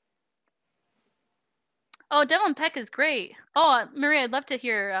 Oh, Devlin Peck is great. Oh, Maria, I'd love to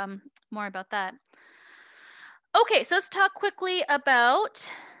hear more about that. Okay, so let's talk quickly about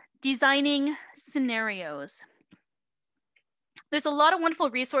designing scenarios. There's a lot of wonderful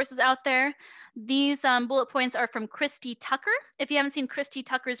resources out there. These bullet points are from Christy Tucker. If you haven't seen Christy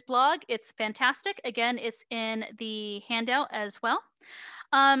Tucker's blog, it's fantastic. Again, it's in the handout as well.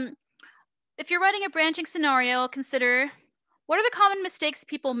 If you're writing a branching scenario, consider what are the common mistakes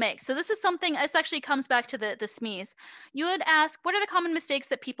people make? So this is something, this actually comes back to the SMEs. You would ask, what are the common mistakes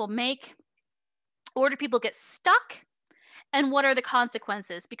that people make? Or do people get stuck? And what are the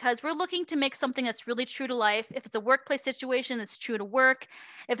consequences? Because we're looking to make something that's really true to life. If it's a workplace situation, it's true to work.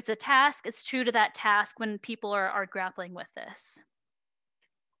 If it's a task, it's true to that task when people are grappling with this.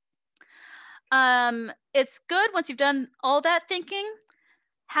 It's good once you've done all that thinking,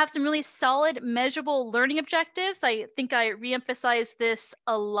 have some really solid, measurable learning objectives. I think I reemphasize this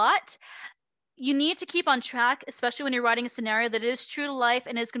a lot. You need to keep on track, especially when you're writing a scenario that is true to life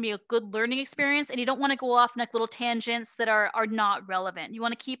and is going to be a good learning experience. And you don't want to go off on like little tangents that are not relevant. You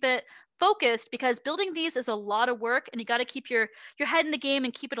want to keep it focused because building these is a lot of work and you got to keep your head in the game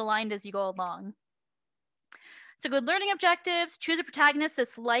and keep it aligned as you go along. So good learning objectives, choose a protagonist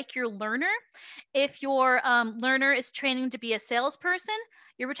that's like your learner. If your learner is training to be a salesperson,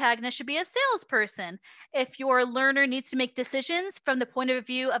 your protagonist should be a salesperson. If your learner needs to make decisions from the point of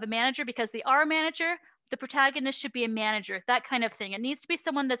view of a manager because they are a manager, the protagonist should be a manager, that kind of thing. It needs to be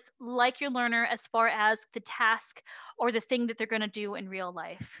someone that's like your learner as far as the task or the thing that they're going to do in real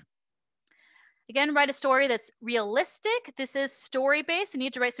life. Again, write a story that's realistic. This is story-based. You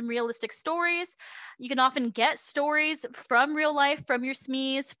need to write some realistic stories. You can often get stories from real life, from your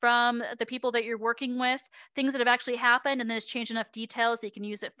SMEs, from the people that you're working with, things that have actually happened, and then it's changed enough details that you can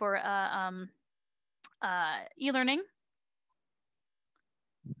use it for e-learning.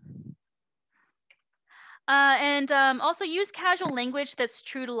 Also use casual language that's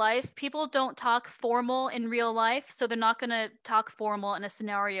true to life. People don't talk formal in real life, so they're not going to talk formal in a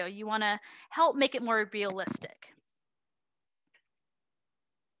scenario. You want to help make it more realistic.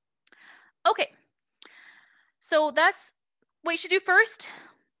 Okay, so that's what you should do first.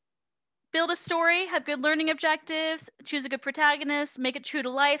 Build a story, have good learning objectives, choose a good protagonist, make it true to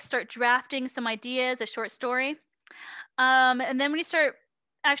life, start drafting some ideas, a short story. And then when you start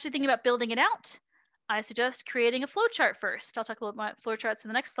actually thinking about building it out, I suggest creating a flowchart first. I'll talk a little about flowcharts in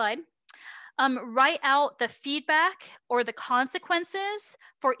the next slide. Write out the feedback or the consequences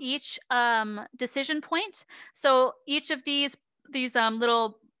for each decision point. So each of these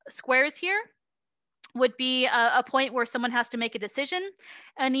little squares here would be a point where someone has to make a decision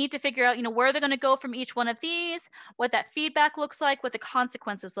and need to figure out, where they're going to go from each one of these, what that feedback looks like, what the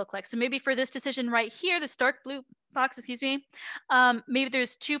consequences look like. So maybe for this decision right here, this dark blue box, maybe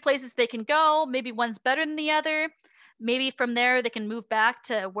there's 2 places they can go. Maybe one's better than the other. Maybe from there they can move back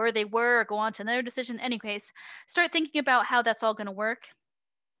to where they were or go on to another decision. Anyways, start thinking about how that's all going to work.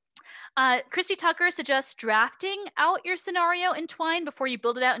 Christy Tucker suggests drafting out your scenario in Twine before you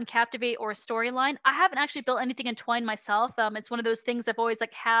build it out in Captivate or Storyline. I haven't actually built anything in Twine myself. It's one of those things I've always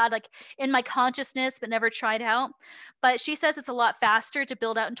had in my consciousness but never tried out. But she says it's a lot faster to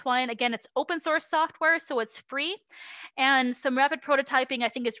build out in Twine. Again, it's open source software, so it's free. And some rapid prototyping I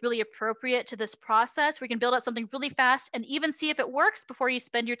think is really appropriate to this process. We can build out something really fast and even see if it works before you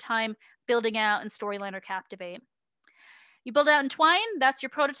spend your time building out in Storyline or Captivate. You build it out in Twine, that's your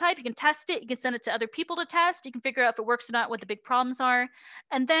prototype. You can test it, you can send it to other people to test, you can figure out if it works or not, what the big problems are.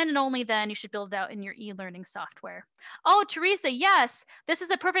 And then and only then you should build it out in your e-learning software. Oh, Teresa, yes, this is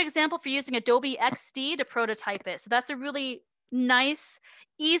a perfect example for using Adobe XD to prototype it. So that's a really nice,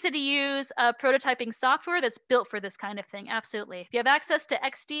 easy to use prototyping software that's built for this kind of thing. Absolutely. If you have access to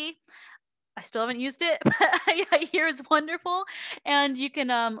XD, I still haven't used it, but I hear it's wonderful. And you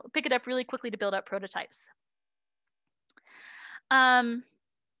can pick it up really quickly to build out prototypes.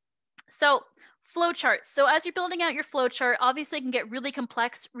 So flowcharts. So as you're building out your flowchart, obviously it can get really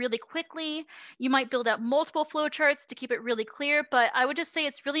complex really quickly. You might build out multiple flowcharts to keep it really clear, but I would just say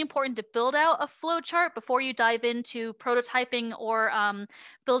it's really important to build out a flowchart before you dive into prototyping or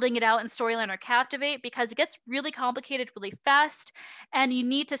building it out in Storyline or Captivate, because it gets really complicated really fast and you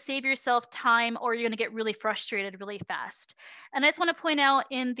need to save yourself time or you're going to get really frustrated really fast. And I just want to point out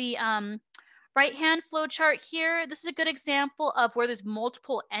in the Right-hand flow chart here, this is a good example of where there's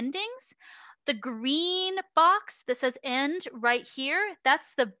multiple endings. The green box that says end right here,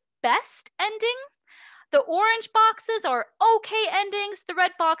 that's the best ending. The orange boxes are okay endings. The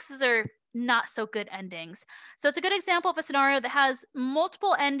red boxes are not so good endings. So it's a good example of a scenario that has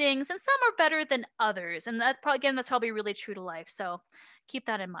multiple endings, and some are better than others. And that probably, again, that's probably really true to life. So keep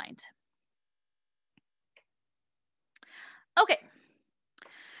that in mind. Okay.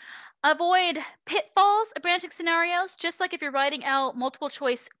 Avoid pitfalls of branching scenarios, just like if you're writing out multiple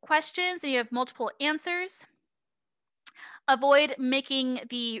choice questions and you have multiple answers. Avoid making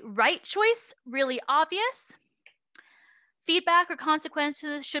the right choice really obvious. Feedback or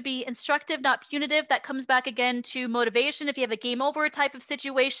consequences should be instructive, not punitive. That comes back again to motivation. If you have a game over type of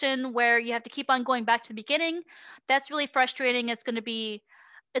situation where you have to keep on going back to the beginning, that's really frustrating. It's going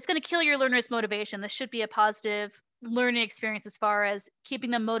to kill your learner's motivation. This should be a positive learning experience as far as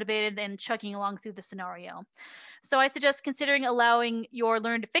keeping them motivated and chugging along through the scenario. So I suggest considering allowing your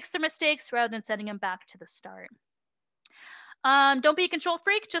learner to fix their mistakes rather than sending them back to the start. Don't be a control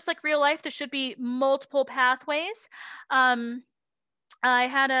freak. Just like real life, there should be multiple pathways. I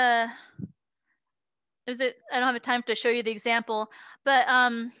had I don't have a time to show you the example, but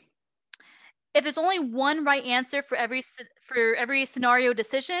if there's only one right answer for every scenario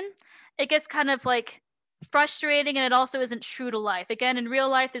decision, it gets kind of like frustrating, and it also isn't true to life. Again, in real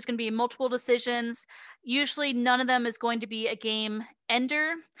life, there's going to be multiple decisions. Usually, none of them is going to be a game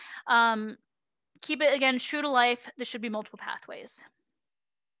ender. Keep it, again, true to life. There should be multiple pathways.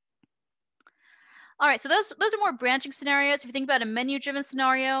 All right, so those are more branching scenarios. If you think about a menu-driven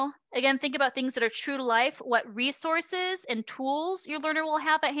scenario, again, think about things that are true to life, what resources and tools your learner will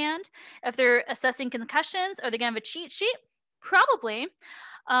have at hand. If they're assessing concussions, are they going to have a cheat sheet? Probably.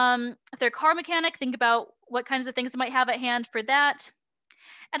 If they're a car mechanic, think about what kinds of things they might have at hand for that.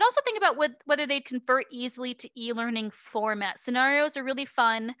 And also think about whether they convert easily to e-learning format. Scenarios are really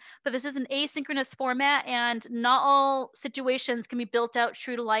fun, but this is an asynchronous format, and not all situations can be built out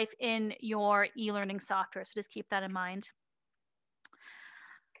true to life in your e-learning software. So just keep that in mind.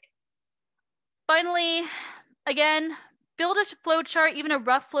 Finally, again, build a flow chart, even a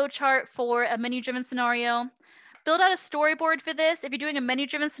rough flow chart for a menu-driven scenario. Build out a storyboard for this. If you're doing a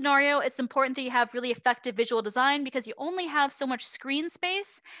menu-driven scenario, it's important that you have really effective visual design because you only have so much screen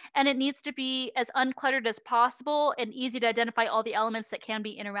space, and it needs to be as uncluttered as possible and easy to identify all the elements that can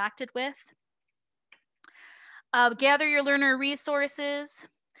be interacted with. Gather your learner resources.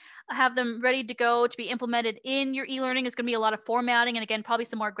 Have them ready to go to be implemented in your e-learning. Is going to be a lot of formatting, and again, probably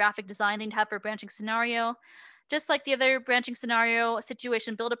some more graphic design than you'd have for a branching scenario. Just like the other branching scenario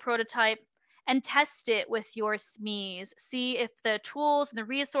situation, build a prototype and test it with your SMEs. See if the tools and the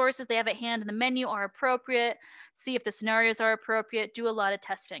resources they have at hand in the menu are appropriate. See if the scenarios are appropriate. Do a lot of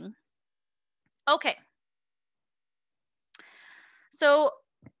testing. Okay. So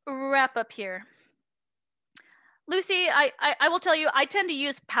wrap up here. Lucy, I will tell you, I tend to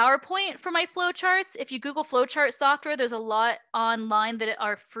use PowerPoint for my flowcharts. If you Google flowchart software, there's a lot online that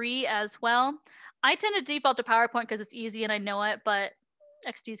are free as well. I tend to default to PowerPoint because it's easy and I know it, but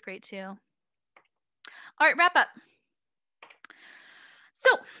XD is great too. All right, wrap up. So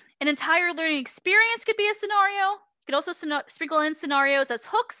an entire learning experience could be a scenario. You could also sprinkle in scenarios as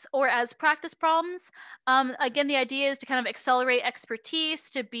hooks or as practice problems. Again, the idea is to kind of accelerate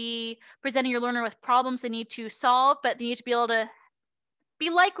expertise, to be presenting your learner with problems they need to solve, but they need to be able to be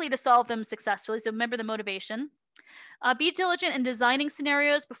likely to solve them successfully. So remember the motivation. Be diligent in designing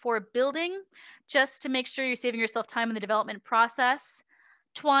scenarios before building, just to make sure you're saving yourself time in the development process.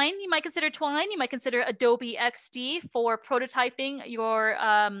 Twine, you might consider Twine. You might consider Adobe XD for prototyping your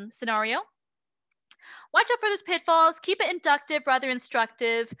scenario. Watch out for those pitfalls. Keep it inductive rather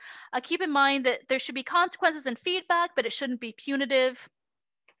instructive. Keep in mind that there should be consequences and feedback, but it shouldn't be punitive.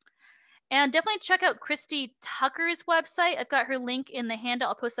 And definitely check out Christy Tucker's website. I've got her link in the handout.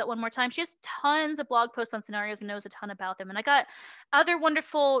 I'll post that one more time. She has tons of blog posts on scenarios and knows a ton about them. And I got other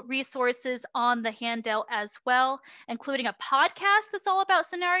wonderful resources on the handout as well, including a podcast that's all about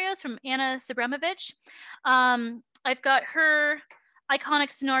scenarios from Anna Sabramovich. I've got her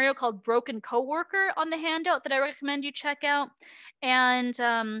iconic scenario called Broken Coworker on the handout that I recommend you check out. And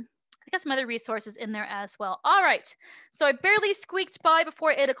I got some other resources in there as well. All right, so I barely squeaked by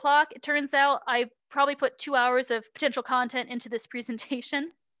before 8 o'clock. It turns out I probably put 2 hours of potential content into this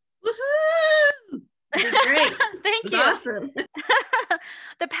presentation. Woohoo! Great. Thank you. Awesome.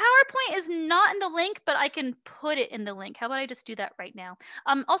 The PowerPoint is not in the link, but I can put it in the link. How about I just do that right now?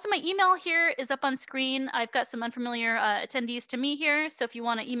 Also, my email here is up on screen. I've got some unfamiliar attendees to me here. So if you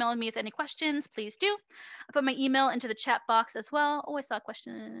want to email me with any questions, please do. I put my email into the chat box as well. Oh, I saw a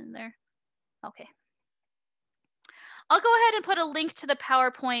question in there. Okay. I'll go ahead and put a link to the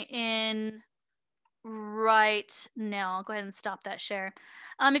PowerPoint in right now. I'll go ahead and stop that share.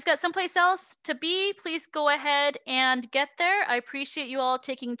 If you've got someplace else to be, please go ahead and get there. I appreciate you all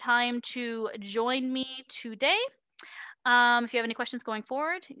taking time to join me today. If you have any questions going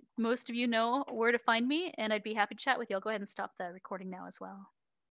forward, most of you know where to find me, and I'd be happy to chat with you. I'll go ahead and stop the recording now as well.